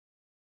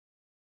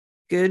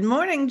Good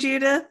morning,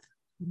 Judith.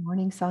 Good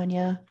morning,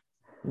 Sonya.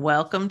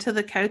 Welcome to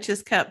the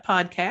Coach's Cup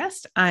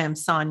podcast. I am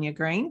Sonya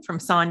Green from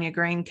Sonya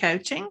Green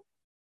Coaching.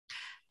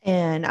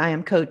 And I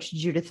am Coach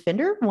Judith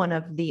Fender, one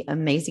of the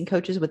amazing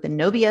coaches with the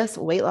No BS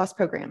weight loss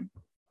program.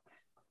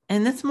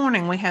 And this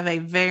morning we have a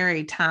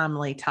very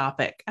timely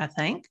topic, I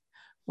think.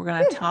 We're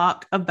going to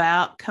talk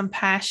about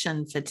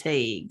compassion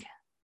fatigue.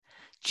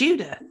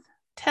 Judith,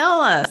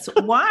 tell us,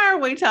 why are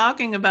we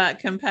talking about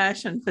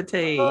compassion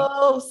fatigue?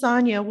 Oh,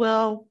 Sonya,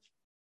 well,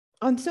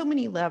 on so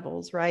many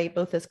levels, right?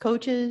 Both as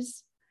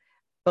coaches,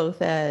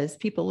 both as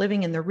people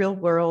living in the real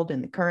world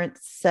in the current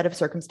set of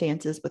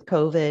circumstances with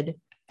COVID,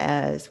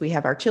 as we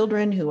have our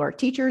children who are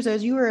teachers,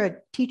 as you are a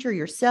teacher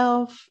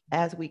yourself,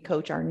 as we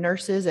coach our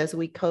nurses, as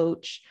we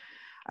coach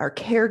our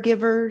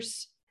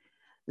caregivers,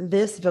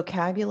 this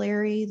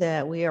vocabulary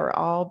that we are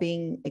all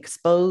being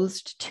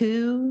exposed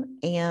to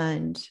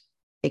and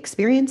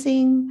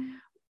experiencing,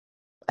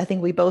 I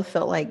think we both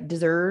felt like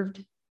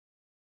deserved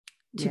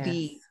to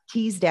be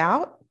teased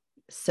out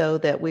so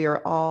that we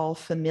are all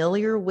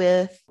familiar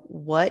with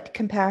what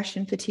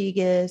compassion fatigue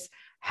is,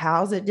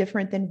 how's it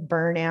different than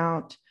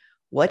burnout,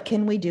 what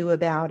can we do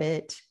about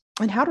it,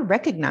 and how to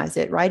recognize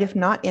it, right? If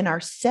not in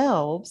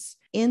ourselves,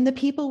 in the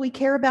people we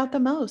care about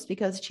the most,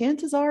 because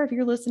chances are, if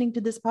you're listening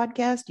to this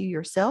podcast, you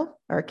yourself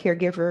are a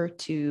caregiver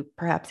to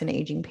perhaps an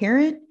aging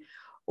parent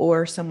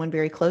or someone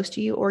very close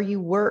to you, or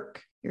you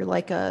work. You're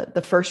like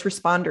the first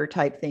responder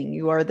type thing.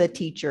 You are the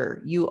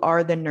teacher, you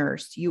are the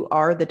nurse, you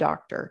are the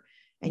doctor,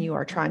 and you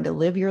are trying to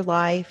live your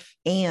life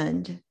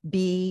and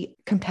be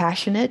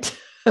compassionate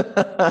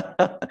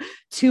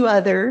to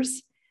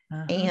others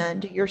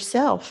and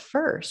yourself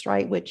first,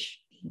 right? Which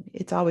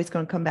it's always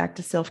going to come back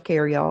to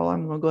self-care, y'all.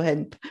 I'm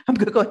going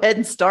to go ahead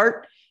and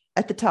start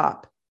at the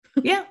top.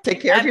 Yeah.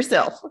 Take care of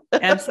yourself.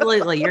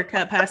 Absolutely. Your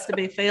cup has to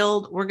be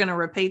filled. We're going to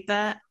repeat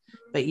that,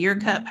 but your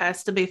cup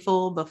has to be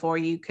full before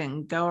you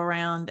can go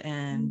around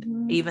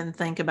and even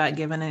think about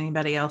giving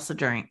anybody else a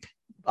drink.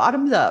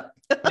 Bottoms up.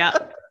 Yeah.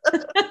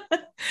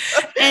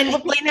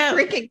 And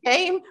drinking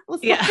game.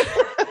 Yeah.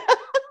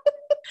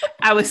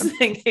 I was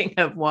thinking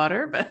of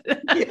water, but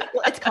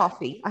it's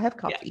coffee. I have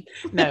coffee.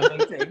 Yeah. No,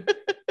 me too.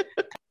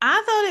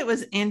 I thought it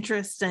was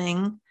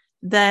interesting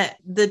that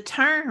the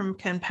term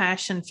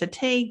compassion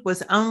fatigue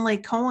was only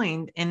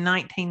coined in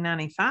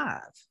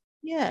 1995.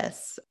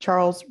 Yes.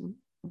 Charles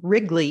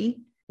Wrigley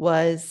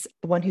was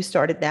the one who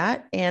started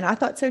that. And I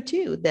thought so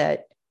too,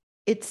 that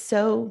it's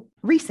so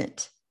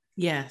recent.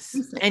 Yes.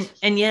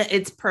 And yet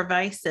it's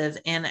pervasive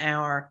in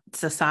our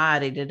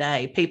society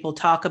today. People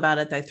talk about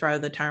it. They throw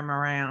the term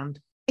around.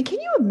 And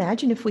can you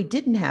imagine if we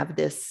didn't have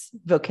this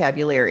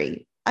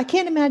vocabulary? I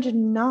can't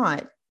imagine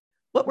not.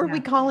 What were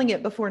we calling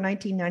it before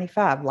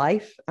 1995?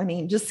 Life? I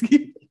mean, just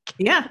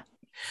yeah.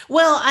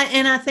 Well,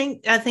 I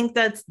think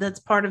that's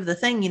part of the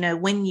thing. You know,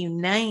 when you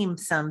name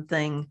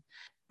something,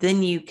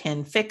 then you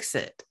can fix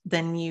it.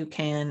 Then you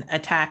can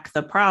attack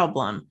the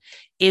problem.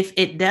 If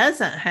it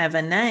doesn't have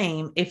a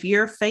name, if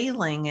you're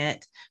feeling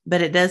it,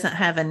 but it doesn't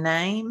have a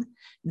name,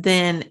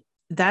 then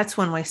that's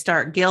when we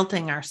start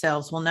guilting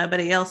ourselves. Well,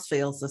 nobody else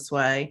feels this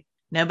way.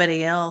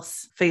 Nobody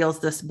else feels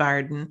this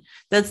burden.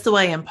 That's the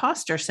way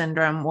imposter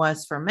syndrome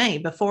was for me.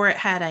 Before it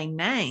had a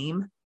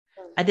name,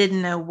 I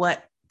didn't know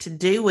what to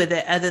do with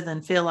it other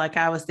than feel like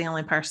I was the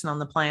only person on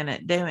the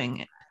planet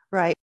doing it.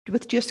 Right.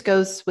 Which just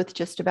goes with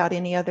just about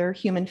any other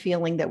human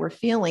feeling that we're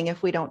feeling.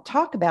 If we don't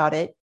talk about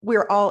it,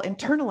 we're all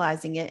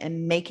internalizing it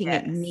and making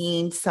it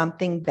mean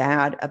something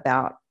bad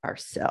about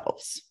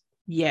ourselves.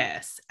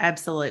 Yes,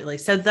 absolutely.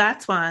 So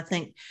that's why I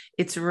think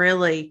it's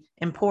really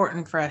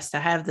important for us to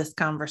have this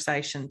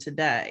conversation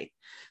today.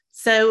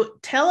 So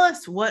tell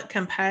us what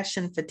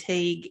compassion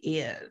fatigue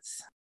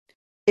is.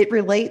 It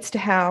relates to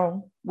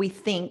how we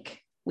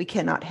think we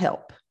cannot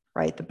help,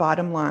 right? The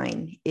bottom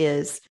line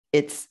is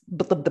it's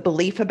the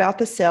belief about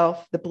the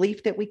self, the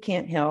belief that we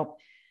can't help,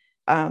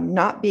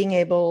 not being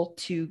able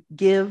to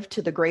give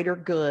to the greater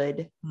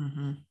good.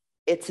 Mm-hmm.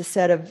 It's a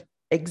set of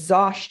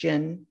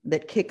exhaustion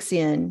that kicks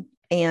in.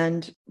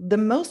 And the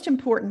most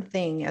important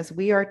thing, as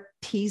we are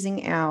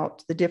teasing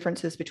out the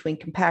differences between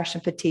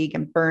compassion fatigue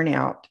and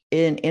burnout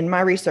in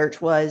my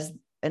research was,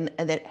 and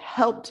that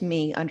helped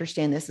me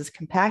understand this, is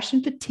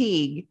compassion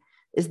fatigue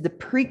is the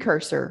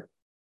precursor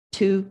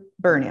to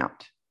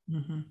burnout.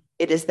 Mm-hmm.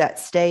 It is that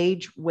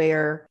stage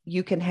where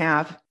you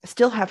can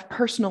still have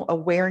personal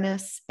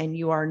awareness and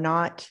you are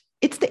not,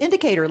 it's the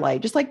indicator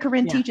light, just like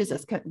Corinne teaches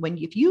us.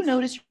 If you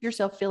notice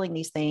yourself feeling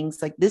these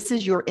things, like this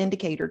is your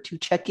indicator to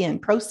check in,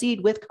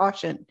 proceed with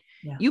caution.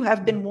 Yeah. You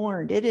have been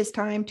warned. It is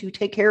time to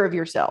take care of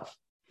yourself.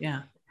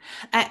 Yeah.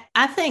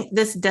 I think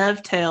this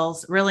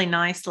dovetails really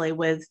nicely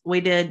with,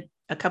 we did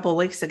a couple of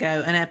weeks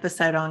ago, an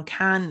episode on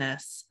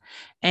kindness,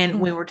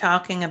 and we were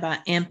talking about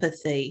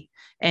empathy.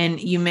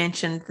 And you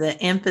mentioned that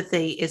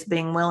empathy is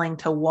being willing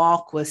to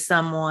walk with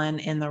someone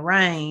in the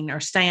rain or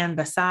stand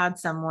beside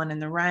someone in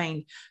the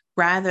rain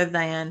rather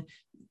than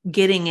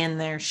getting in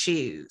their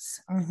shoes.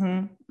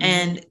 Mm-hmm.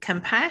 And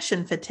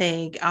compassion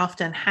fatigue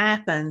often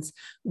happens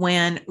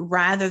when,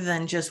 rather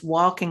than just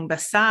walking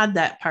beside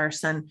that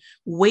person,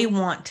 we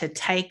want to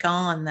take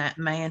on that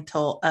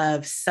mantle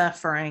of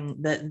suffering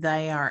that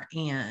they are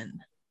in.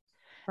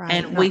 Right.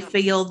 And we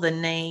feel the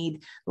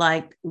need,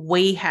 like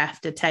we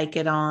have to take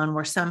it on.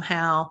 We're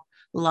somehow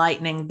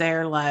lightening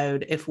their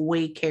load if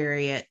we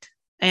carry it,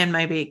 and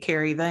maybe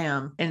carry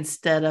them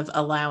instead of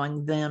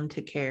allowing them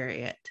to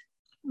carry it.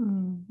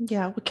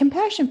 Yeah. Well,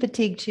 compassion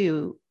fatigue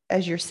too,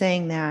 as you're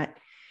saying that,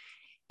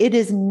 it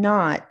is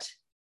not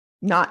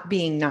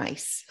being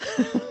nice.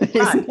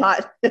 It's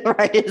not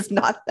right. It's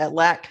not that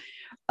lack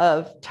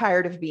of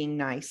tired of being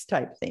nice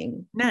type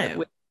thing.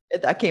 No.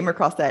 I came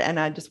across that, and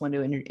I just want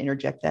to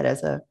interject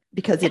that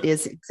because it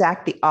is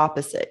exact the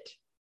opposite.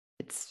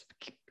 It's,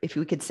 if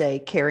we could say,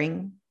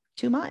 caring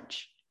too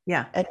much.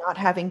 Yeah. And not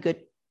having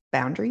good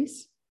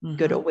boundaries,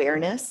 good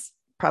awareness,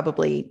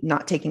 probably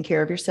not taking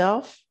care of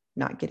yourself,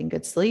 not getting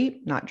good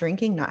sleep, not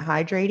drinking, not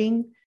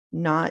hydrating,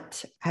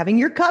 not having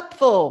your cup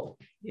full.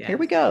 Yes. Here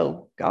we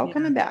go. All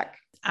coming back.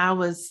 I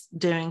was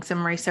doing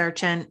some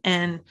research,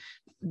 and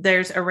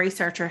there's a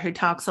researcher who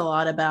talks a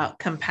lot about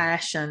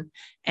compassion.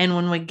 And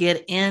when we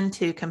get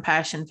into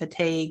compassion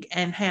fatigue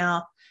and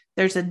how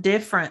there's a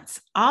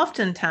difference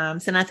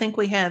oftentimes, and I think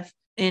we have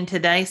in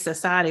today's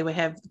society, we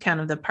have kind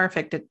of the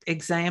perfect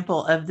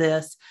example of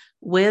this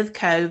with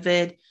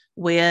COVID,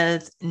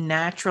 with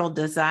natural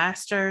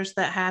disasters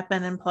that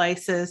happen in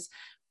places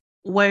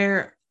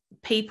where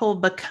people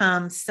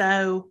become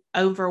so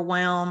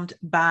overwhelmed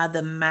by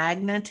the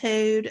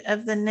magnitude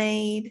of the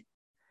need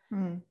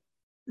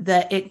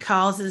that it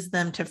causes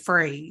them to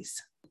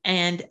freeze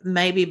and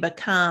maybe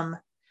become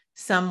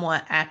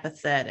somewhat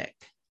apathetic.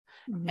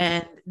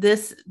 And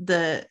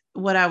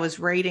what I was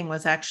reading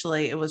was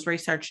actually, it was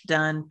research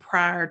done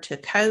prior to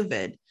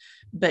COVID,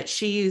 but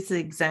she used the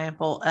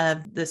example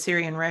of the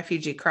Syrian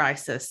refugee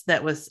crisis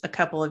that was a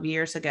couple of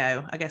years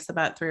ago, I guess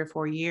about 3 or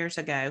 4 years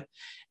ago,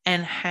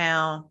 and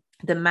how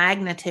the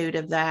magnitude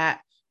of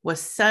that was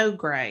so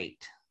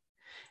great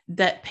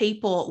that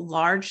people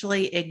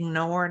largely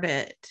ignored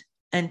it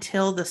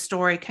until the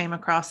story came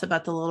across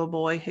about the little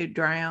boy who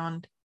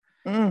drowned.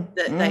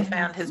 They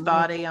found his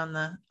body on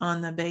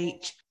the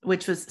beach,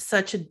 which was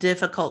such a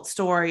difficult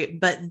story,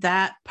 but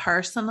that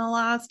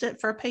personalized it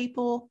for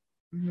people.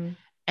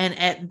 And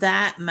at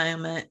that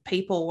moment,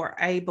 people were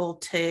able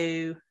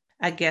to,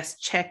 I guess,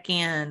 check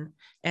in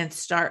and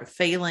start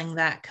feeling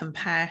that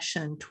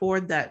compassion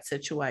toward that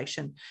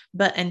situation.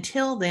 But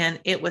until then,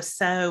 it was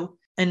so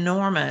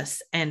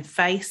enormous and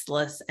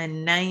faceless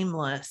and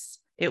nameless.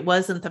 It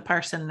wasn't the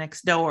person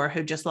next door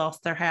who just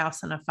lost their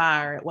house in a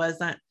fire. It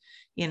wasn't,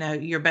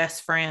 your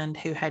best friend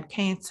who had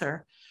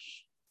cancer.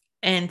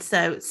 And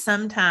so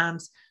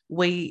sometimes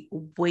we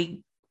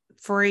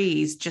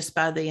freeze just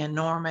by the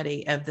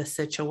enormity of the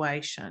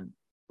situation.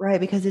 Right.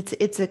 Because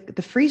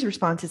the freeze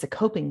response is a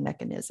coping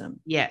mechanism.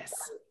 Yes.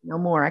 No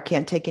more. I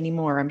can't take any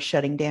more. I'm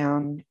shutting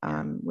down.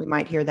 We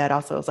might hear that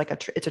also as like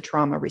it's a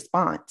trauma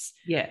response.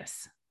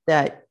 Yes.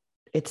 That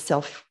it's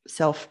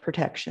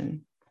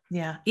self-protection.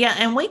 Yeah. Yeah.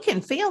 And we can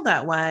feel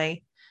that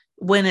way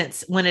when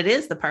it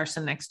is the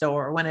person next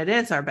door, when it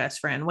is our best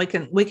friend. We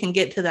can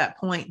get to that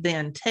point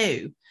then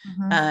too,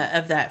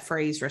 of that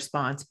freeze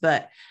response.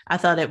 But I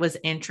thought it was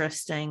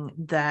interesting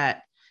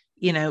that,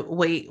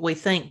 we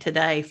think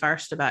today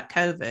first about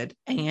COVID,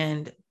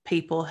 and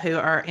people who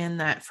are in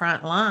that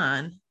front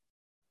line,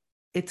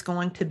 it's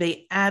going to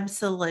be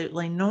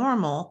absolutely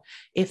normal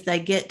if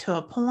they get to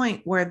a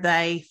point where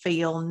they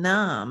feel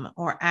numb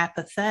or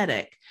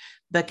apathetic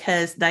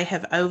because they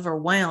have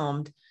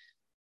overwhelmed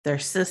their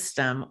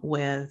system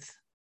with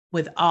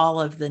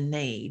all of the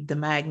need, the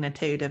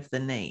magnitude of the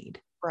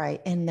need.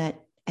 Right. And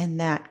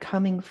that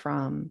coming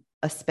from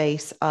a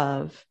space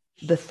of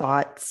the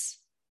thoughts,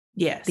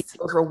 yes,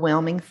 the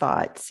overwhelming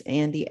thoughts,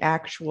 and the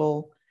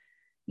actual,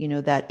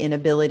 that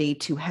inability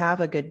to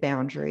have a good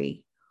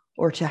boundary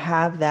or to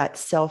have that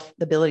the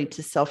ability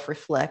to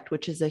self-reflect,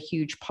 which is a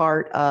huge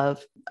part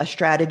of a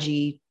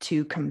strategy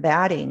to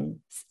combating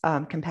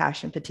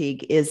compassion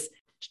fatigue, is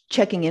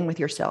checking in with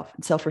yourself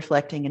and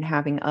self-reflecting and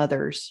having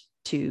others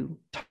to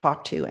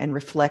talk to and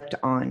reflect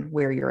on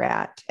where you're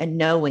at, and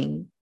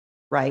knowing,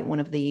 right?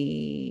 One of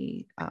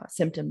the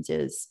symptoms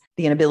is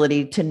the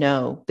inability to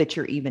know that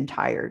you're even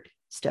tired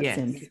steps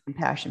into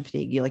compassion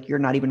fatigue. You're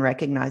not even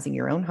recognizing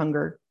your own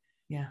hunger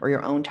or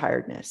your own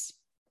tiredness.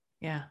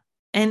 Yeah.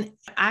 And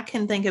I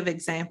can think of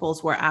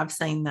examples where I've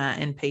seen that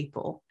in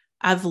people.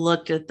 I've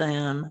looked at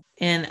them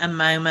in a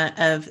moment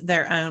of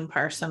their own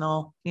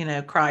personal,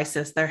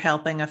 crisis. They're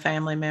helping a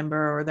family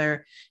member or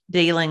they're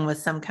dealing with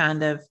some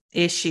kind of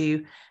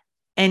issue.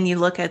 And you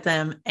look at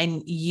them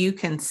and you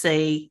can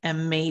see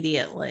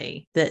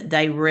immediately that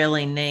they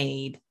really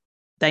need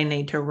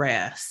to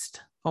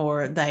rest,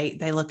 or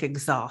they look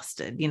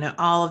exhausted.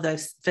 All of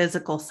those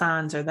physical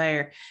signs are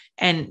there,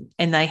 and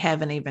they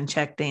haven't even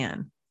checked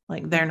in.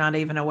 Like they're not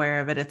even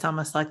aware of it. It's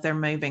almost like they're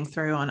moving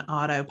through on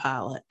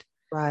autopilot.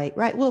 Right.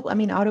 Well,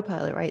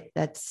 autopilot, right?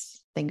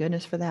 Thank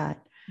goodness for that.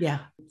 Yeah.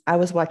 I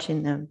was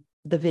watching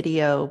the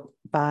video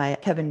by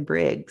Kevin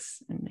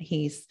Briggs, and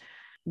he's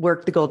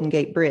worked the Golden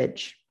Gate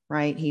Bridge,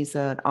 right? He's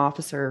an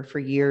officer for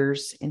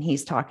years, and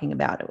he's talking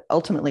about it.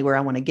 Ultimately, where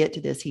I want to get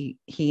to this, he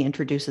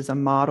introduces a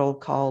model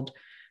called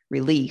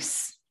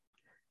release.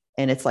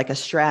 And it's like a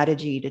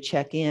strategy to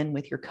check in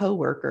with your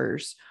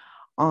coworkers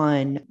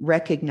on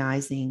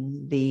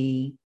recognizing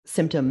the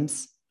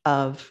symptoms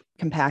of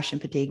compassion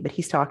fatigue. But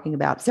he's talking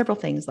about several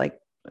things, like,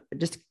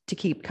 just to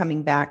keep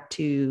coming back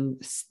to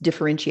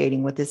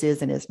differentiating what this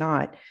is and is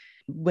not.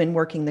 When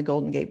working the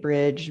Golden Gate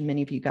Bridge,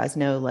 many of you guys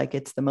know, like,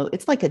 it's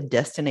like a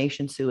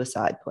destination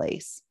suicide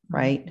place,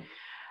 right? Mm-hmm.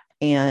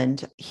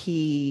 And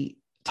he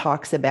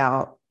talks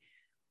about,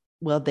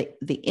 well,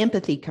 the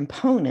empathy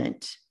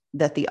component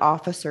that the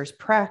officers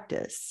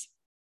practice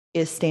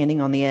is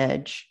standing on the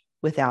edge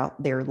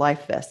without their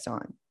life vests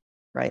on,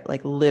 right?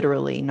 Like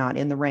literally not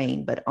in the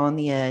rain, but on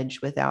the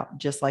edge without,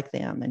 just like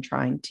them, and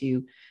trying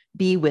to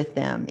be with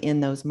them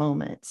in those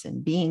moments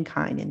and being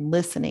kind and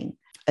listening.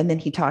 And then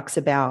he talks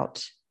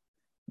about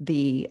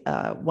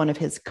one of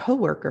his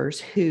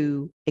coworkers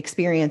who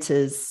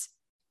experiences,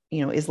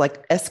 is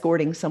like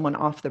escorting someone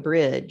off the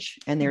bridge,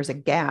 and there's a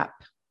gap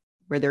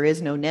where there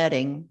is no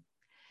netting.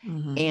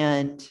 Mm-hmm.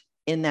 And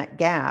in that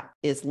gap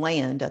is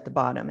land at the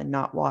bottom and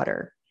not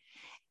water.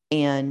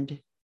 And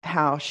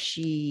how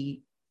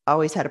she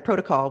always had a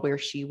protocol where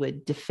she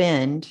would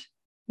defend,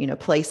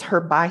 place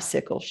her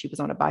bicycle. She was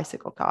on a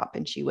bicycle cop,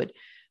 and she would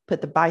put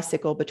the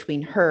bicycle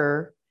between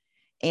her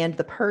and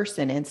the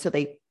person. And so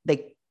they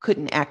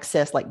couldn't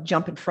access, like,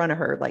 jump in front of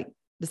her. Like,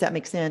 does that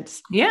make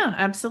sense? Yeah,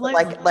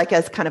 absolutely. Like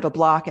as kind of a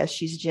block, as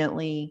she's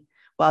gently,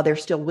 while they're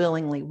still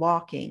willingly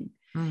walking.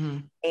 Mm-hmm.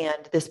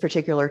 And this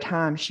particular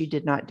time she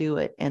did not do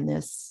it. And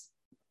this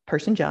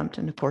person jumped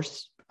and, of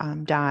course,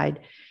 died.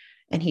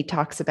 And he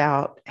talks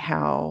about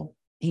how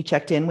he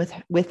checked in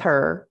with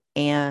her,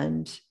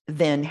 and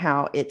then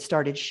how it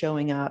started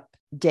showing up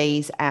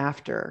days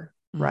after,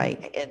 mm-hmm.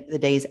 right? And the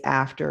days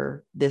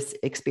after this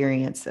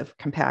experience of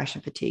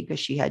compassion fatigue, because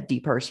she had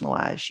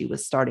depersonalized. She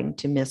was starting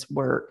to miss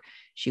work.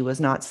 She was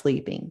not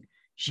sleeping.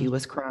 She mm-hmm.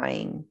 was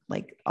crying,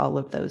 like all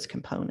of those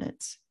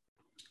components.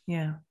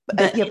 Yeah.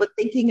 But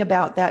thinking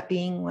about that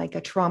being like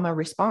a trauma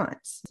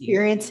response,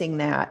 experiencing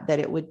that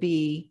it would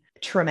be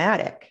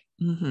traumatic.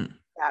 Mm-hmm.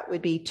 That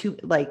would be too,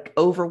 like,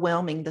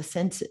 overwhelming the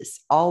senses,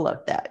 all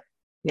of that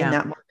in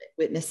that moment,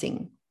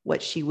 witnessing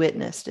what she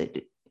witnessed.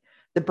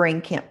 The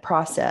brain can't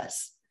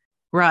process.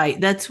 Right.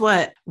 That's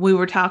what we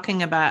were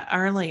talking about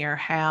earlier,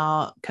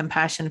 how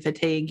compassion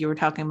fatigue, you were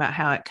talking about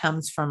how it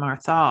comes from our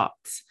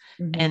thoughts,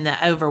 mm-hmm. and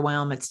the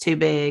overwhelm. It's too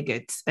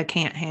big. I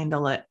can't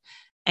handle it.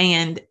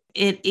 And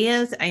it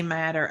is a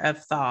matter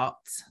of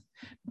thoughts,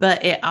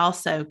 but it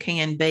also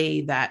can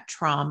be that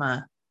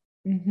trauma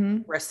mm-hmm.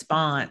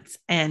 response.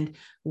 And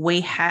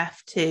we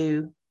have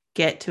to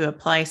get to a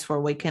place where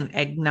we can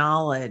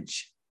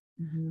acknowledge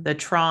mm-hmm. the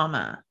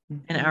trauma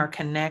mm-hmm. and our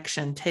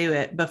connection to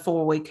it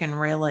before we can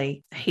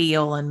really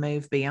heal and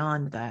move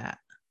beyond that.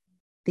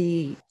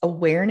 The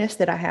awareness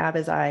that I have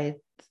as I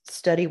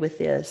study with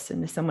this,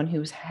 and as someone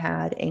who's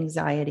had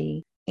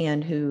anxiety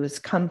and who's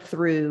come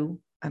through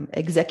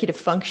executive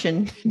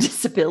function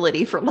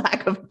disability, for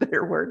lack of a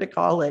better word to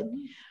call it,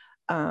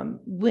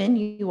 when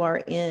you are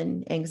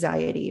in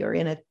anxiety or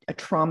in a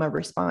trauma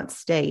response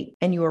state,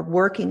 and you are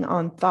working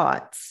on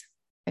thoughts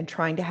and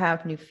trying to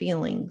have new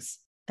feelings.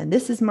 And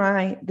this is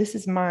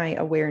my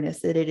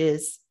awareness, that it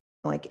is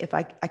like, if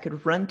I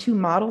could run two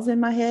models in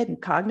my head, and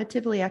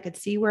cognitively I could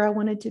see where I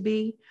wanted to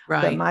be,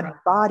 right, but my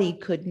body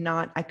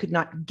I could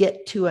not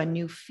get to a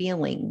new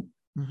feeling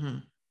mm-hmm.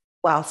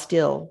 while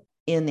still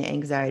in the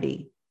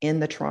anxiety, in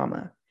the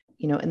trauma,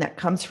 and that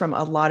comes from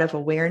a lot of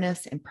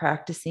awareness and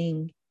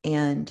practicing.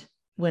 And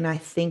when I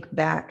think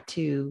back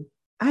to,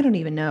 I don't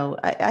even know,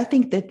 I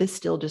think that this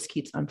still just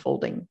keeps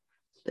unfolding,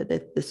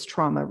 that this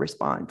trauma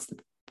response,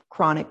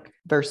 chronic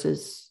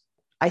versus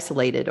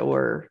isolated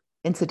or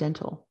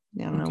incidental.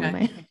 I don't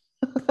know.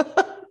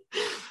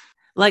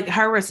 Like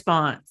her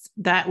response,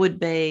 that would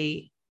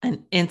be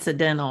an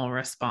incidental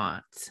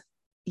response.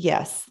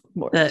 Yes.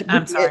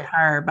 I'm sorry,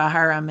 her. By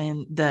her, I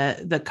mean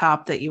the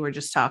cop that you were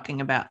just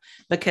talking about,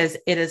 because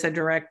it is a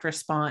direct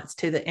response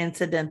to the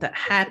incident that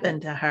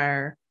happened to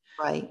her,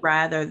 right,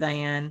 rather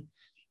than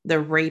the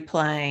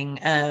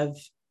replaying of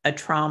a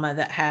trauma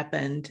that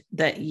happened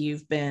that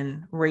you've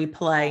been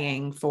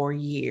replaying for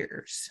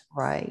years.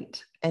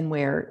 Right. And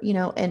where,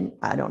 and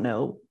I don't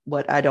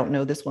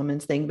know this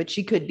woman's thing, but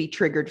she could be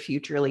triggered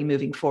futurely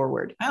moving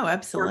forward. Oh,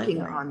 absolutely.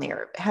 Working on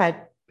there,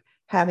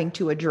 having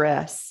to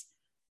address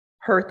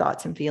her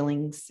thoughts and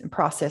feelings and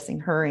processing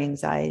her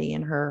anxiety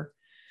and her.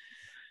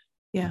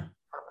 Yeah.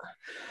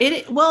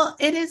 It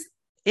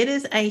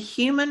is a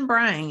human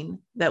brain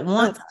that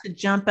wants to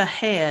jump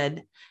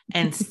ahead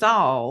and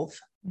solve.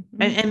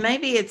 Mm-hmm. And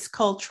maybe it's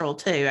cultural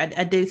too.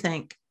 I do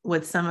think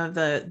with some of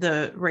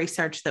the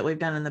research that we've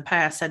done in the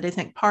past, I do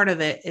think part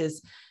of it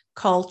is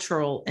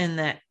cultural, in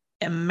that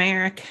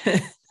America,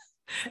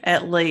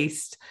 at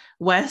least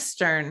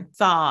Western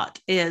thought,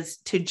 is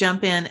to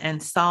jump in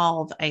and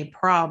solve a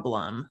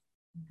problem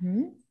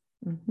Mm-hmm.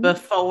 Mm-hmm.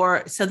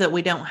 before, so that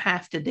we don't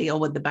have to deal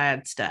with the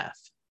bad stuff.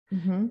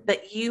 Mm-hmm.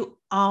 But you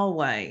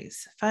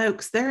always,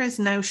 folks, there is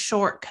no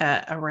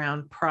shortcut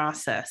around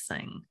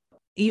processing.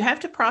 You have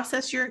to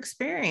process your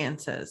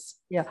experiences.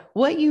 Yeah.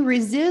 What you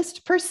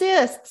resist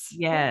persists.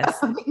 Yes.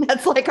 I mean,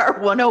 that's like our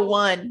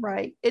 101,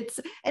 right? It's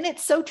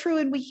so true.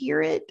 And we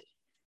hear it.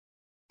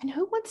 And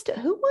who wants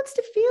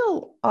to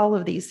feel all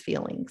of these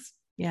feelings?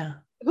 Yeah.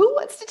 Who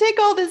wants to take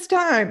all this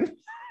time?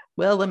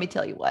 Well, let me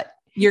tell you what.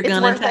 You're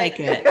going to take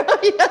it.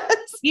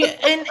 Yes. Yeah.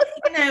 And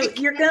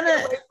you're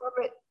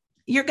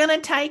going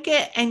to take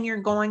it, and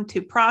you're going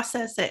to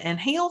process it and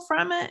heal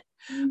from it,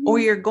 mm-hmm. or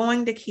you're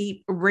going to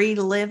keep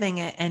reliving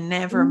it and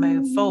never mm-hmm.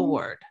 move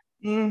forward.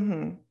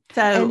 Mm-hmm.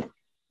 So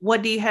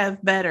what do you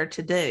have better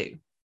to do?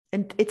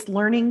 And it's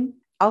learning.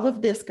 All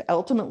of this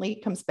ultimately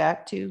comes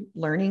back to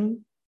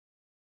learning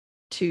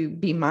to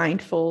be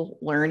mindful,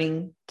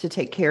 learning to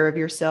take care of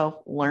yourself,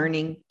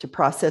 learning to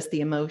process the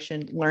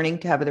emotion, learning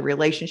to have the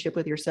relationship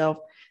with yourself,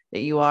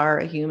 that you are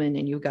a human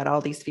and you've got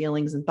all these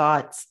feelings and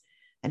thoughts.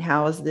 And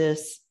how is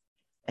this?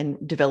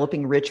 And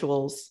developing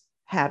rituals,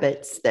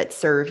 habits that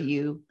serve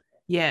you.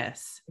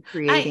 Yes.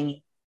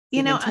 Creating,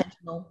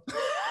 intentional.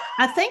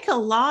 I think a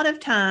lot of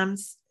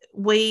times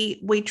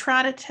we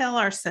try to tell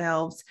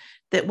ourselves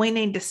that we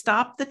need to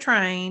stop the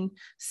train,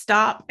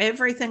 stop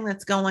everything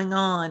that's going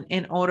on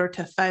in order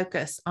to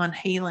focus on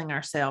healing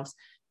ourselves.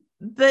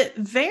 But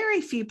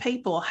very few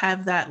people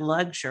have that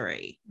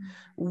luxury.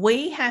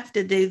 We have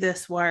to do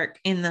this work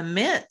in the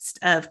midst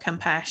of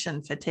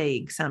compassion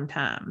fatigue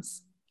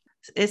sometimes,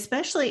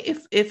 especially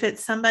if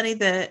it's somebody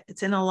that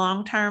it's in a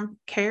long-term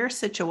care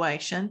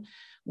situation.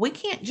 We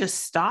can't just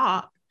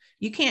stop.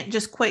 You can't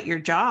just quit your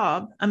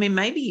job. I mean,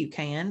 maybe you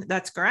can.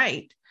 That's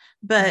great.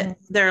 But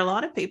mm-hmm. there are a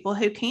lot of people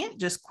who can't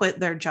just quit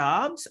their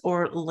jobs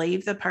or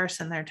leave the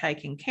person they're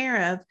taking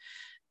care of.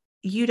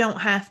 You don't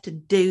have to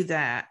do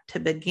that to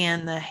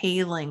begin the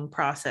healing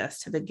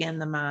process, to begin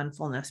the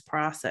mindfulness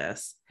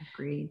process.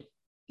 Agreed.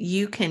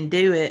 You can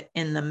do it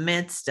in the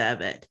midst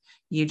of it.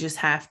 You just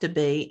have to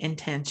be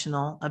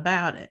intentional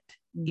about it.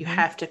 Mm-hmm. You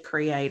have to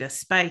create a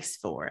space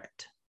for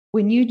it.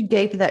 When you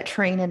gave that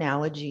train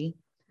analogy,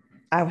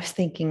 I was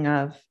thinking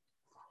of,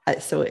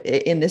 so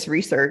in this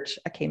research,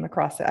 I came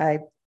across, I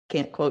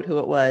can't quote who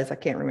it was, I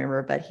can't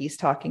remember, but he's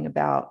talking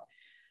about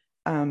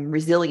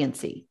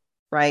resiliency,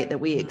 right? That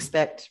we mm-hmm.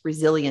 expect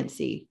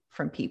resiliency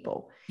from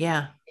people.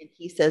 Yeah. And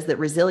he says that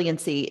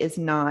resiliency is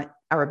not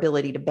our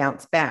ability to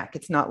bounce back.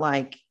 It's not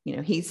like,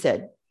 he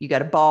said, you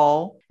got a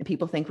ball, and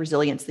people think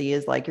resiliency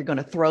is like you're going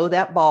to throw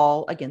that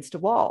ball against a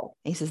wall.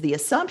 And he says the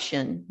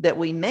assumption that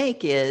we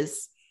make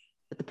is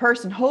that the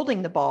person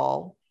holding the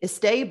ball is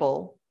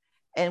stable,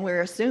 and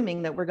we're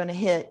assuming that we're going to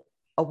hit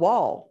a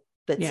wall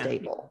that's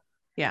stable.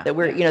 Yeah. That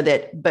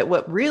we're, but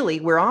what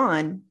really we're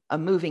on a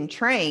moving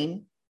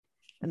train,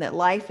 and that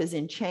life is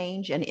in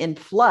change and in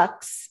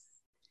flux.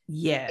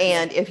 Yes.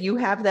 And if you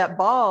have that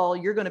ball,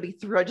 you're going to be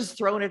just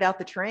throwing it out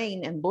the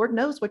train, and Lord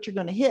knows what you're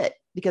going to hit,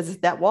 because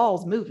that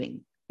wall's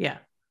moving. Yeah.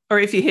 Or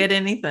if you hit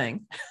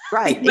anything,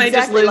 right. you may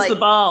just lose the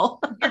ball.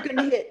 You're going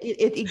to hit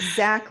it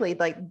exactly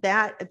like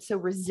that. So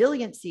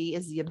resiliency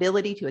is the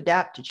ability to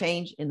adapt to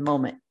change in the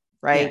moment,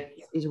 right?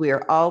 Yeah. Is we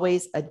are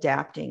always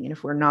adapting. And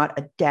if we're not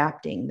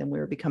adapting, then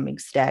we're becoming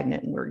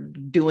stagnant, and we're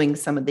doing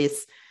some of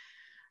this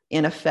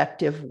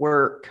ineffective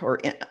work or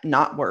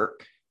not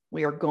work.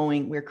 We're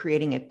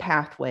creating a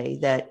pathway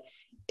that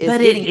is, but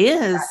it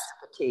is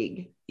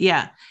fatigue.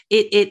 Yeah,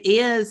 it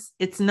is.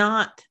 It's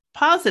not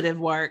positive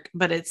work,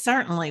 but it's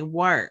certainly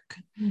work,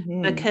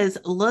 mm-hmm. because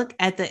look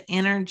at the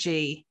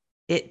energy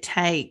it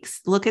takes.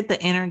 Look at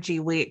the energy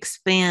we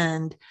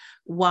expend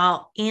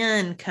while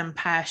in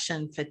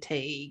compassion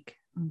fatigue.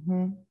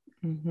 Mm-hmm.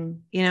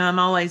 Mm-hmm. I'm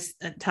always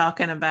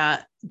talking about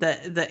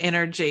the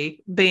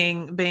energy,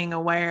 being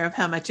aware of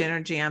how much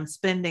energy I'm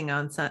spending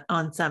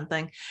on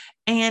something.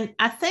 And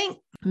I think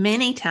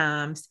many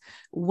times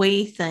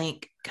we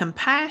think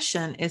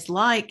compassion is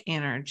like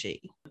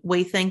energy.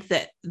 We think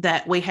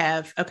that we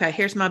have, okay,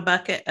 here's my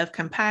bucket of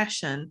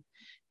compassion,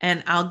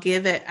 and I'll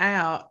give it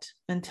out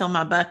until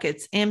my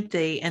bucket's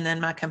empty, and then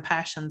my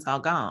compassion's all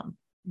gone.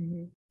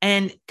 Mm-hmm.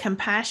 And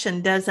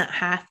compassion doesn't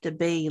have to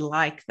be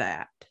like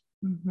that.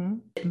 Mm-hmm.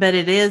 But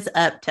it is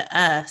up to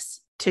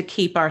us to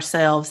keep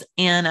ourselves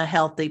in a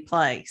healthy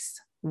place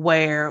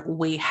where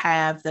we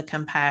have the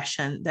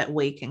compassion that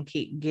we can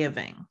keep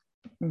giving.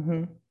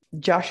 Mm-hmm.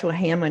 Joshua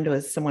Hammond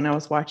was someone I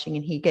was watching,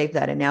 and he gave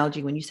that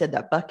analogy. When you said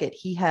that bucket,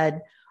 he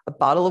had a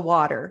bottle of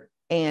water,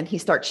 and he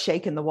starts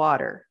shaking the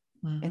water.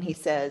 Mm-hmm. And he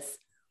says,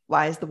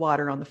 why is the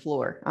water on the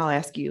floor? I'll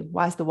ask you,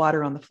 why is the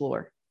water on the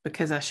floor?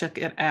 Because I shook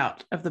it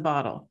out of the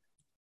bottle.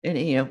 And,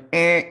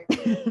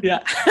 Yeah.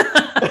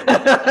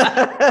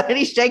 And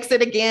he shakes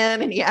it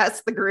again, and he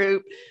asks the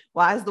group,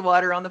 why is the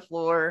water on the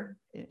floor?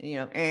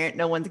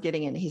 No one's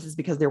getting it. He says,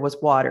 because there was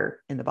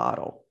water in the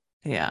bottle.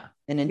 Yeah.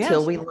 And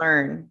until we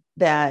learn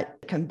that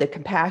the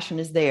compassion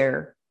is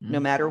there, mm-hmm. no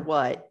matter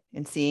what,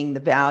 and seeing the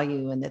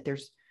value, and that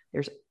there's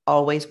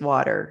always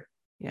water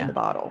in the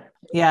bottle.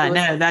 Yeah,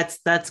 no,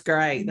 that's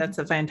great. That's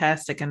a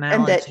fantastic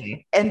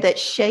analogy. And that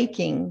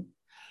shaking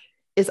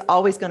is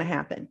always going to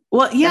happen.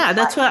 Well, yeah,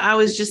 that's what I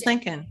was just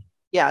thinking.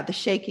 Yeah, the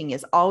shaking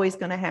is always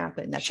going to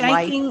happen. That's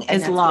shaking life,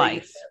 is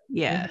life.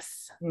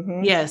 Yes.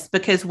 Mm-hmm. Yes,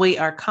 because we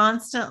are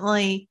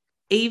constantly,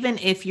 even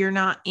if you're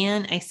not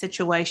in a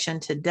situation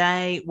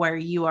today where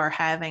you are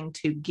having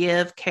to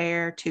give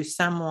care to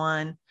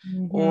someone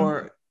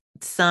or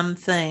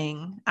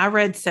something. I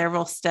read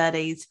several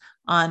studies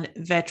on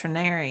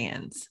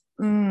veterinarians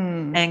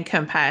and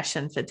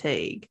compassion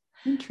fatigue.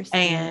 Interesting.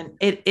 And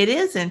it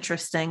is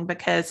interesting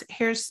because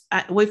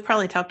we've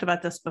probably talked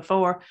about this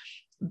before,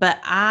 but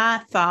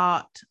I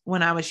thought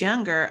when I was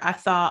younger, I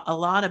thought a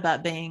lot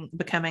about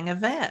becoming a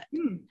vet.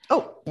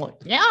 Oh, well,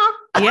 yeah.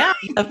 Yeah,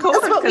 of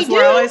course, because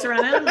we're always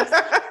around animals.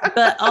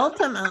 But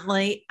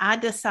ultimately, I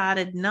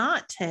decided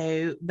not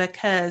to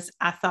because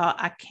I thought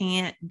I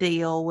can't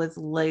deal with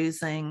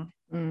losing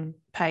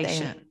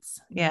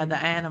patients. Yeah, the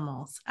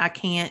animals. I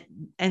can't.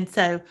 And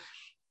so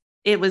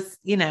it was,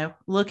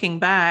 looking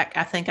back,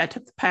 I think I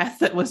took the path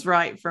that was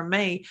right for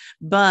me,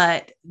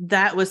 but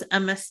that was a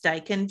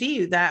mistaken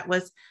view.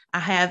 I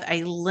have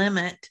a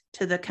limit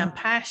to the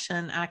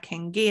compassion I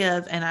can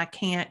give, and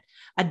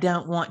I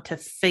don't want to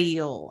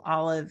feel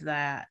all of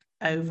that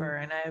over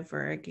and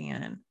over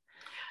again.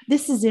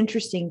 This is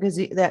interesting because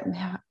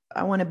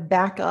I want to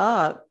back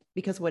up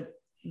because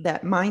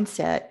that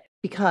mindset,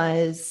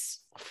 because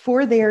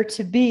for there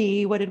to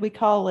be, what did we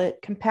call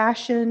it?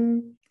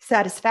 Compassion,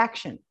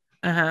 satisfaction.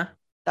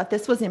 Thought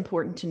this was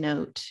important to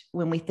note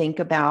when we think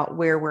about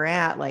where we're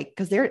at,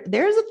 because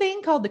there's a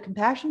thing called the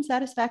compassion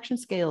satisfaction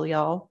scale,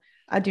 y'all.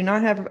 I do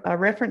not have a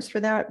reference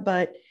for that,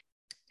 but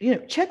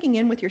checking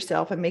in with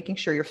yourself and making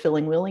sure you're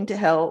feeling willing to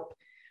help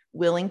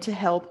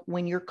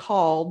when you're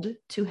called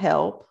to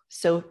help.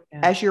 So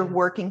as you're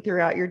working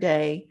throughout your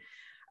day,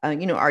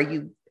 are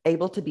you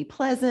able to be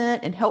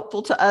pleasant and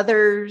helpful to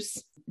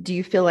others? Do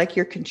you feel like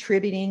you're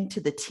contributing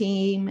to the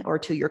team or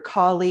to your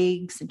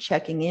colleagues and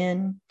checking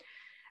in?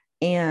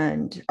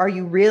 And are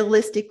you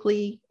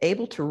realistically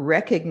able to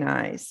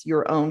recognize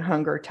your own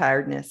hunger,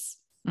 tiredness,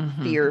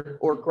 fear,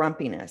 or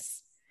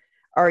grumpiness?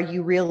 Are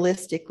you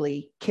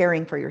realistically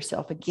caring for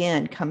yourself?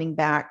 Again, coming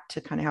back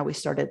to kind of how we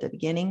started at the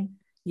beginning.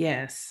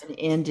 Yes. And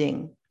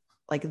ending.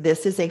 Like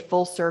this is a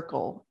full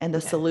circle, and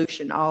the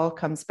solution all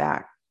comes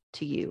back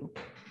to you.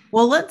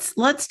 Well,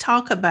 let's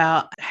talk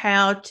about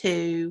how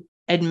to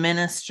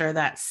administer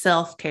that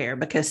self-care,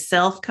 because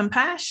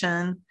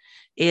self-compassion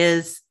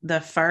is the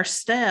first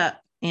step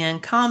in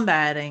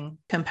combating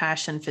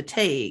compassion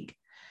fatigue.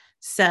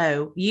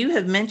 So you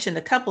have mentioned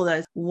a couple of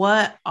those.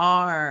 What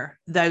are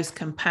those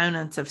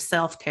components of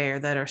self-care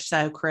that are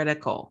so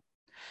critical?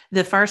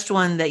 The first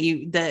one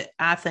that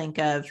I think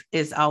of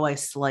is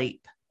always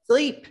sleep.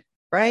 Sleep,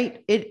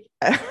 right?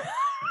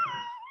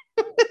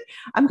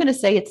 I'm going to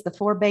say it's the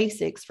 4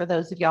 basics for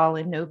those of y'all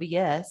in no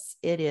BS.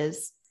 It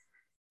is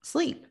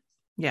sleep,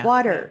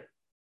 water,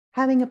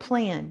 having a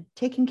plan,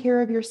 taking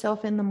care of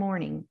yourself in the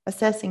morning,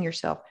 assessing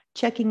yourself,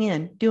 checking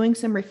in, doing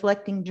some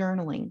reflecting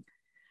journaling,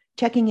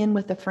 checking in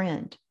with a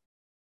friend.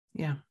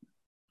 Yeah.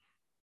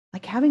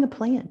 Like having a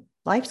plan.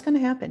 Life's going to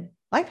happen.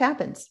 Life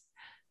happens.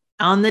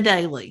 On the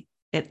daily.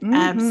 It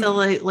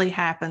absolutely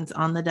happens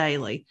on the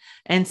daily.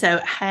 And so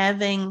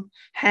having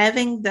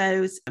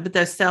those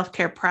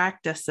self-care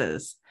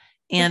practices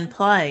in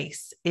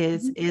place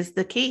is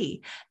the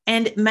key.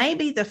 And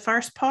maybe the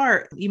first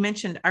part you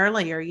mentioned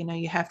earlier,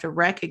 you have to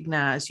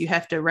recognize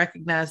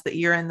that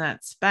you're in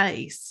that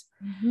space.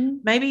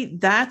 Maybe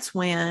that's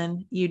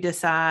when you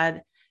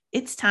decide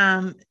it's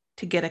time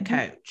to get a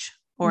coach,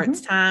 or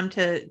it's time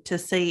to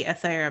see a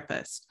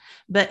therapist,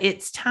 but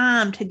it's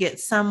time to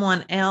get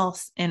someone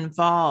else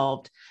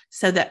involved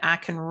so that I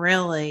can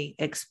really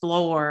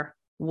explore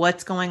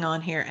what's going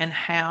on here and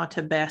how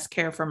to best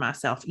care for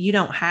myself. You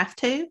don't have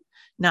to.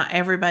 Not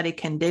everybody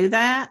can do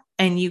that,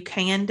 and you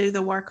can do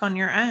the work on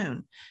your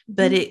own,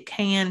 but it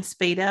can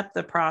speed up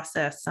the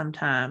process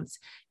sometimes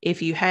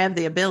if you have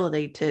the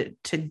ability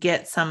to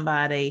get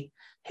somebody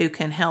who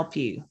can help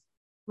you.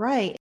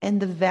 Right. And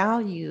the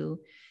value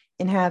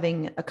in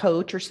having a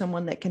coach or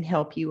someone that can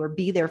help you or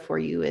be there for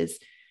you is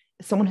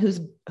someone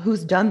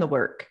who's done the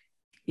work.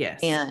 Yes.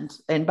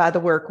 And by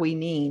the work, we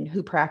mean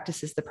who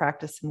practices the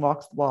practice and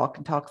walks the walk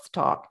and talks the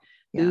talk,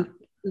 who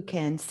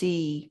can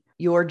see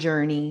your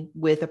journey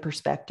with a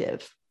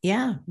perspective.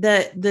 Yeah.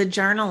 The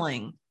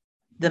journaling,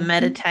 the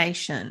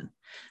meditation,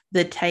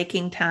 the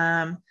taking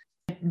time,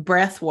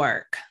 breath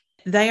work.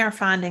 They are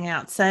finding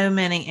out so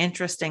many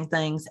interesting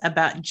things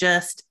about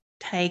just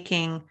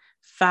taking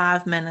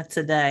 5 minutes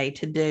a day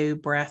to do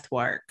breath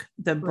work,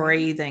 the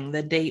breathing,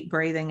 the deep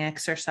breathing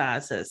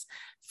exercises,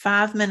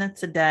 5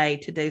 minutes a day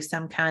to do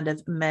some kind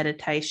of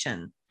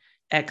meditation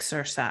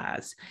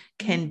exercise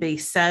can be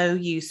so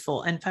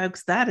useful. And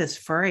folks, that is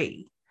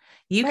free.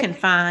 You can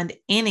find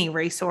any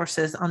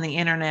resources on the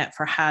internet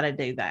for how to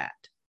do that.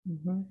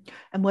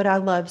 And what I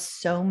love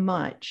so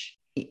much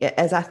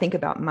as I think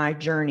about my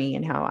journey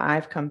and how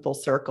I've come full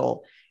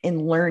circle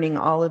in learning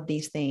all of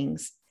these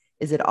things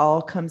is it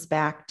all comes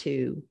back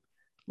to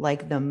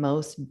like the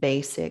most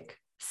basic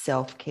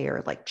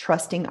self-care, like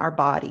trusting our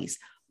bodies,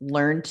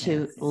 learn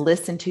to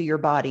listen to your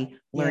body,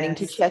 learning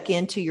to check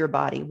into your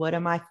body. What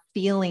am I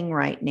feeling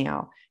right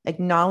now?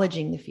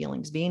 Acknowledging the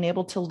feelings, being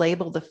able to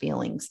label the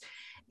feelings,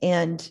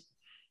 and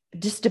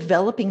just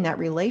developing that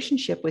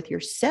relationship with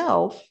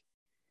yourself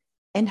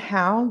and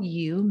how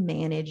you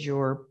manage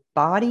your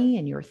body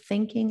and your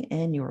thinking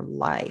and your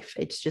life.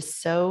 It's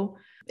just so,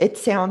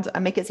 I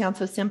make it sound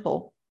so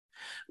simple.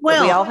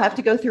 Well, we all have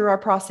to go through our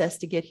process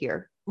to get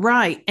here.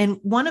 Right. And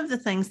one of the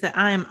things that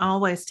I am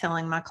always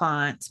telling my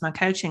clients, my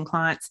coaching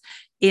clients,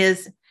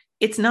 is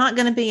it's not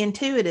going to be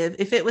intuitive.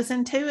 If it was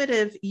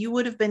intuitive, you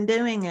would have been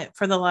doing it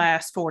for the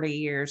last 40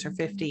 years or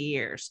 50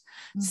 years.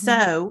 Mm-hmm.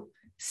 So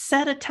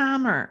set a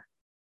timer.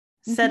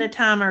 Set a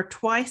timer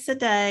twice a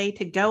day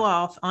to go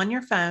off on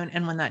your phone.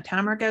 And when that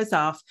timer goes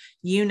off,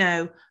 you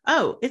know,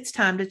 oh, it's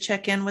time to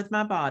check in with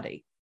my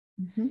body.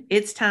 Mm-hmm.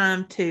 It's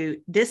time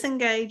to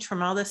disengage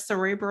from all this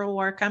cerebral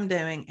work I'm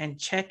doing and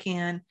check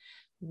in.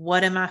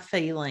 What am I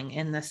feeling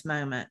in this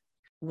moment?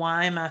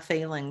 Why am I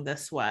feeling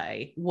this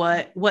way?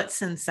 What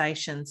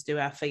sensations do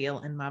I feel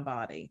in my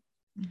body?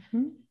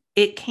 Mm-hmm.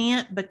 It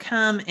can't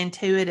become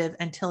intuitive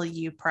until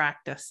you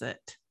practice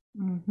it.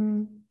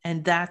 Mm-hmm.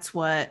 And that's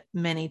what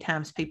many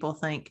times people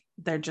think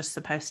they're just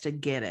supposed to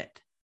get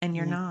it. And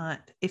you're not.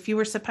 If you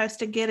were supposed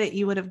to get it,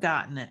 you would have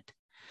gotten it.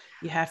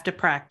 You have to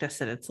practice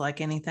it. It's like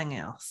anything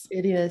else.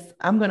 It is.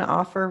 I'm going to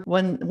offer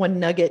one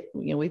nugget.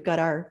 You know, we've got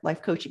our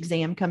life coach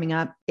exam coming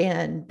up,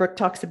 and Brooke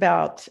talks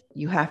about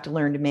you have to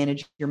learn to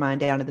manage your mind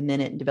down to the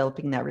minute and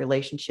developing that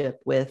relationship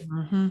with,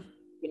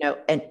 you know,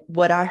 and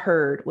what I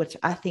heard, which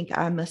I think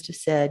I must have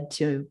said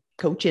to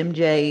Coach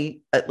MJ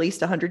at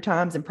least 100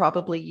 times, and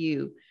probably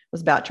you,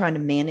 was about trying to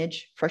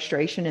manage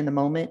frustration in the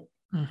moment.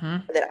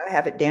 That I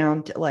have it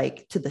down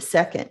to the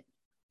second.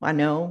 I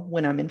know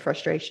when I'm in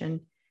frustration,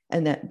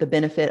 and that the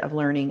benefit of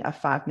learning a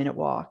 5-minute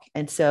walk.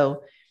 And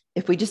so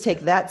if we just take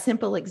that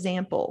simple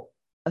example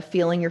of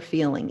feeling your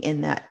feeling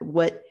in that,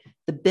 what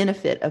the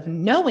benefit of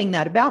knowing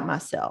that about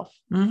myself,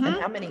 and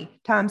how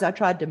many times I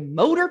tried to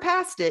motor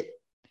past it,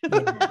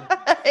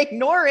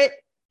 ignore it,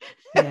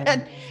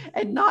 and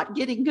not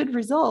getting good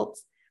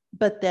results.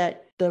 But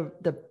that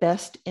the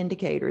best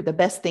indicator, the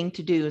best thing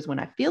to do is when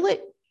I feel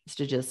it, is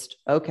to just,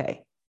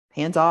 okay,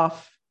 hands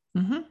off.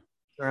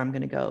 Where I'm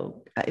going to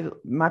go.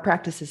 My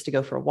practice is to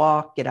go for a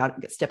walk,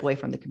 step away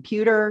from the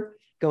computer,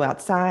 go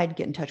outside,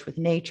 get in touch with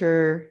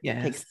nature,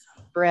 take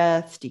some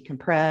breaths,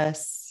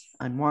 decompress,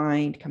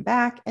 unwind, come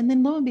back. And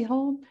then lo and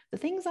behold, the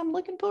things I'm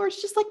looking for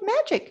is just like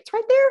magic. It's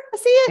right there. I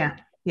see it.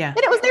 Yeah. And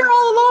it was there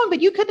all along,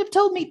 but you couldn't have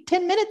told me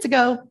 10 minutes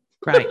ago.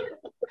 Right.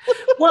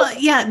 Well,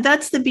 yeah,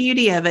 that's the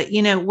beauty of it.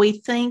 You know, we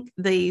think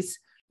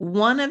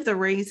one of the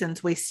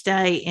reasons we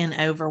stay in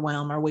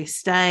overwhelm, or we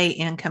stay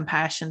in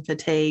compassion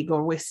fatigue,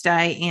 or we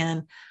stay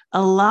in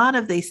a lot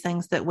of these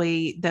things that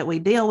we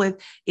deal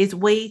with, is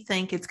we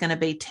think it's going to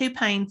be too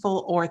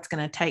painful, or it's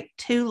going to take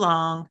too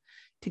long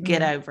to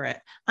get over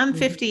it. I'm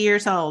 50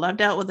 years old. I've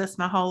dealt with this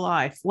my whole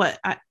life.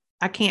 I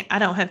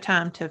don't have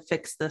time to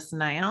fix this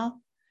now.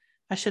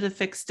 I should have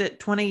fixed it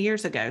 20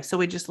 years ago. So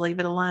we just leave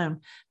it alone.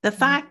 The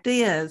fact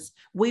is,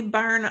 we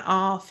burn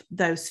off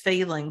those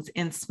feelings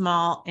in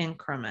small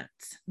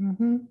increments.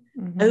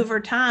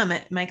 Over time,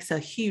 it makes a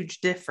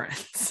huge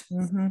difference.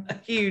 A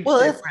huge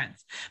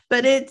difference.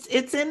 But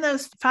it's in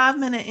those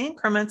 5-minute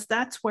increments.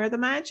 That's where the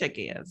magic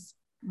is.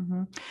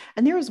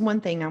 And there was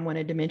one thing I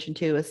wanted to mention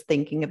too, is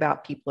thinking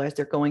about people as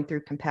they're going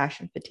through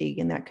compassion fatigue.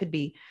 And that could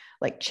be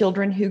like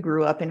children who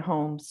grew up in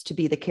homes to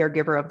be the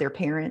caregiver of their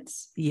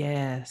parents.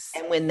 Yes.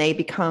 And when they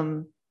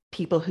become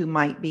people who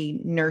might be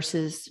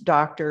nurses,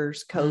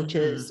 doctors,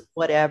 coaches,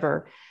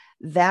 whatever,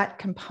 that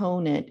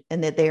component,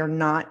 and that they are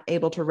not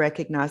able to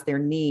recognize their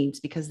needs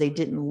because they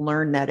didn't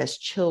learn that as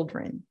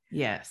children.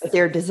 Yes. But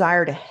their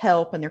desire to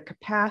help and their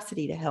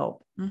capacity to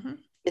help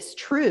is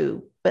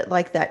true, but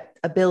like that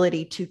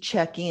ability to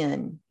check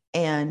in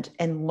and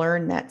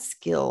learn that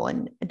skill.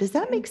 And does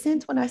that make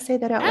sense when I say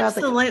that out loud?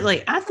 Absolutely.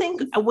 Like, I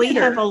think we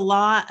have a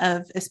lot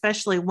of,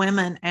 especially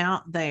women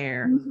out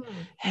there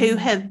who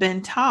have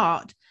been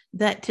taught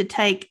that to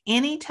take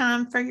any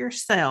time for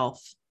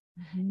yourself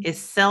is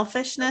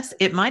selfishness.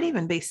 It might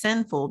even be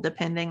sinful,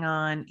 depending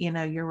on, you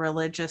know, your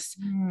religious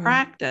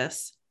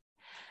practice.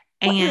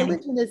 What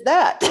religion is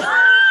that?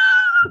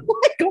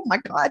 Like, oh my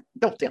God,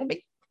 don't tell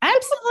me.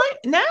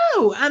 Absolutely.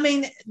 No, I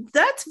mean,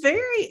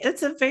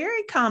 it's a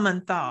very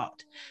common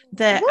thought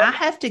that I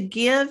have to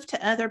give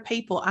to other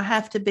people. I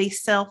have to be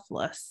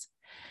selfless.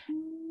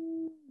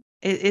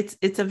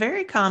 It's a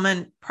very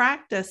common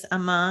practice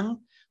among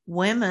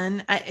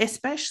women,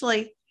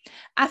 especially.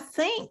 I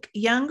think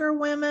younger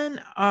women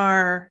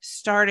are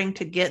starting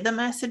to get the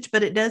message,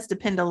 but it does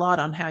depend a lot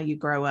on how you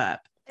grow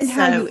up. And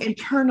how you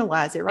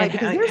internalize it, right?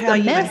 Because there's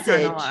the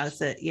message.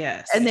 Internalize it,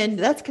 yes. And then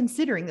that's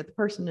considering that the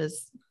person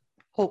is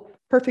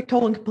perfect,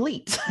 whole, and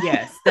complete.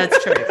 Yes,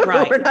 that's true.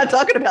 Right. We're not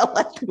talking about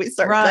like we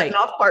start cutting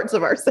off parts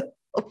of ourselves.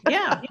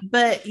 Yeah.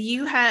 But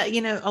you have,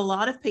 you know, a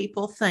lot of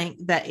people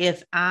think that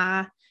if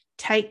I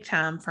take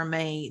time for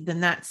me,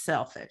 then that's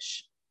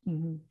selfish.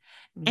 Mm-hmm.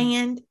 Mm-hmm.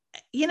 And,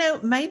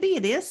 maybe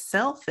it is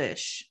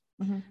selfish,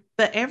 Mm-hmm.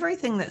 but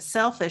everything that's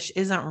selfish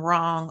isn't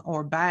wrong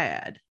or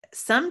bad.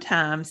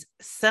 Sometimes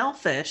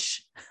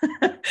selfish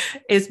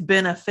is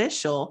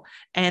beneficial,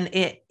 and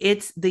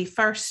it's the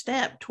first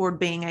step toward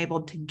being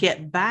able to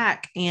get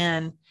back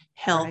in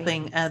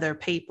helping other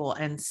people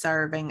and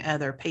serving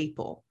other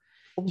people.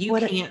 You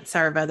can't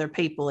serve other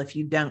people if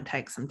you don't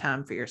take some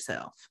time for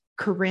yourself.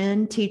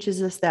 Corinne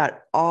teaches us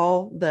that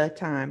all the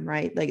time,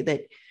 right? Like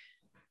that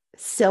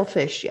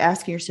selfish,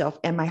 asking yourself,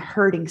 am I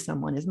hurting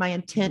someone? Is my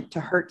intent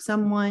to hurt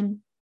someone?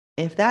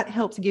 If that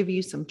helps give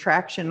you some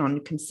traction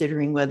on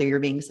considering whether you're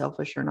being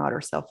selfish or not,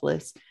 or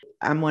selfless,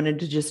 I wanted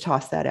to just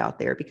toss that out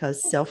there,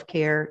 because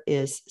self-care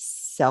is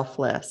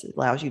selfless. It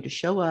allows you to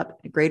show up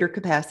at a greater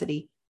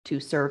capacity to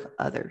serve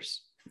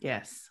others.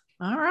 Yes.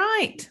 All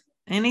right.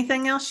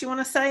 Anything else you want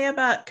to say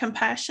about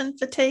compassion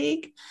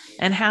fatigue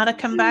and how to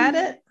combat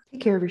it?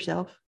 Take care of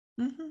yourself.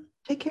 Mm-hmm.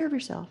 Take care of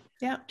yourself.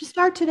 Yeah. Just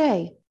start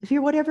today. If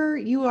you're whatever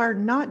you are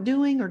not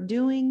doing or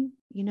doing,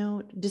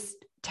 just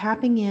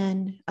tapping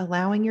in,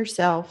 allowing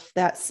yourself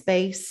that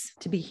space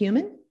to be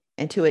human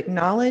and to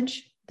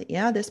acknowledge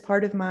that, this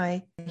part of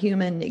my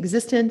human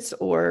existence,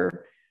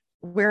 or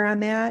where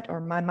I'm at,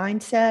 or my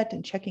mindset,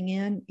 and checking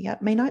in. Yeah,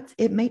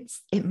 it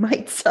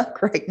might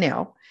suck right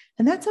now,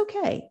 and that's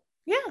okay.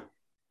 Yeah.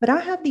 But I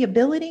have the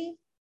ability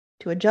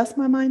to adjust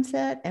my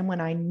mindset. And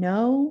when I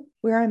know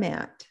where I'm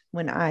at,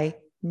 when I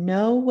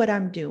know what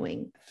I'm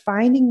doing,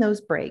 finding those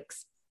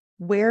breaks,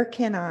 where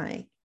can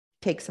I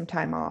take some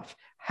time off?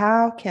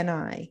 How can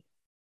I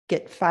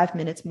get 5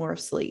 minutes more of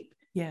sleep?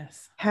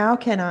 Yes. How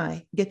can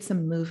I get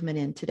some movement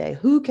in today?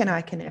 Who can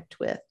I connect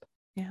with?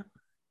 Yeah.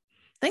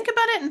 Think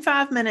about it in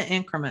 5-minute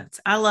increments.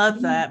 I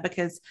love that,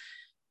 because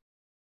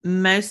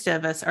most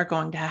of us are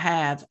going to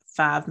have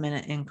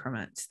 5-minute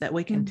increments that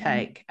we can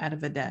take out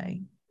of a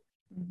day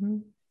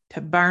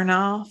to burn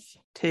off,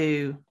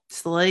 to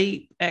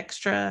sleep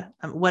extra,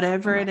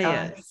 whatever it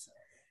is.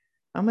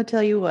 I'm going to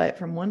tell you what,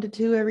 from 1 to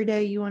 2 every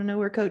day. You want to know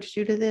where Coach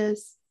Judith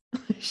is?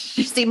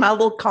 You see my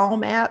little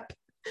Calm app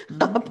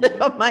on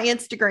my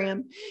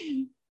Instagram.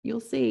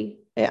 You'll see.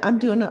 I'm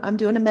doing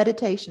a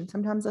meditation.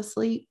 Sometimes I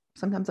sleep,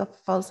 sometimes I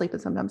fall asleep,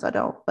 and sometimes I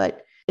don't.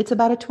 But it's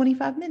about a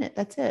 25-minute.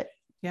 That's it.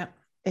 Yep.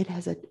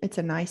 It's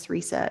a nice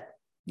reset.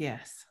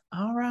 Yes.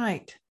 All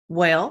right.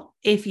 Well,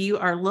 if you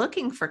are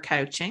looking for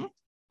coaching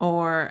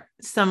or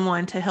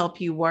someone to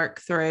help you work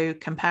through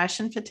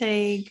compassion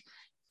fatigue,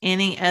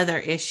 any other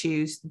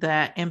issues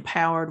that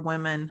empowered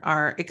women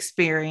are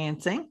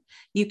experiencing,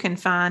 you can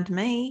find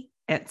me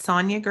at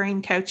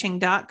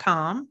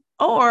sonyagreencoaching.com,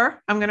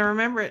 or I'm going to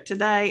remember it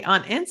today,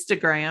 on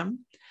Instagram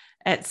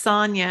at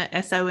Sonya,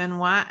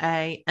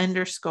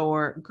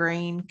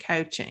 SONYA_green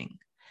coaching.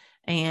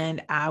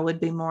 And I would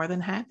be more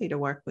than happy to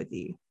work with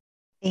you.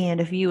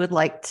 And if you would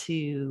like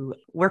to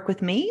work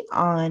with me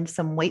on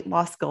some weight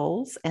loss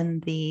goals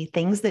and the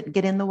things that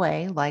get in the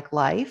way, like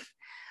life,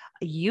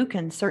 you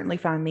can certainly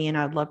find me, and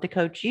I'd love to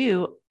coach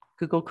you.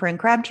 Google Corinne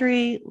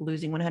Crabtree,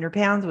 losing 100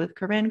 pounds with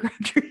Corinne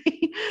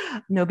Crabtree,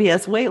 no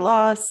BS weight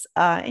loss.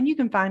 And you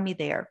can find me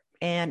there.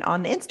 And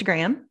on the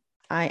Instagram,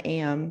 I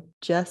am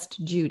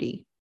just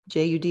Judy,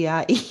 Judie.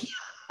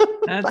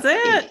 That's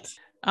it.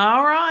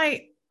 All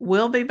right.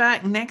 We'll be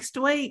back next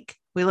week.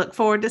 We look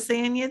forward to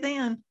seeing you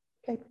then.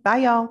 Okay. Bye,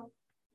 y'all.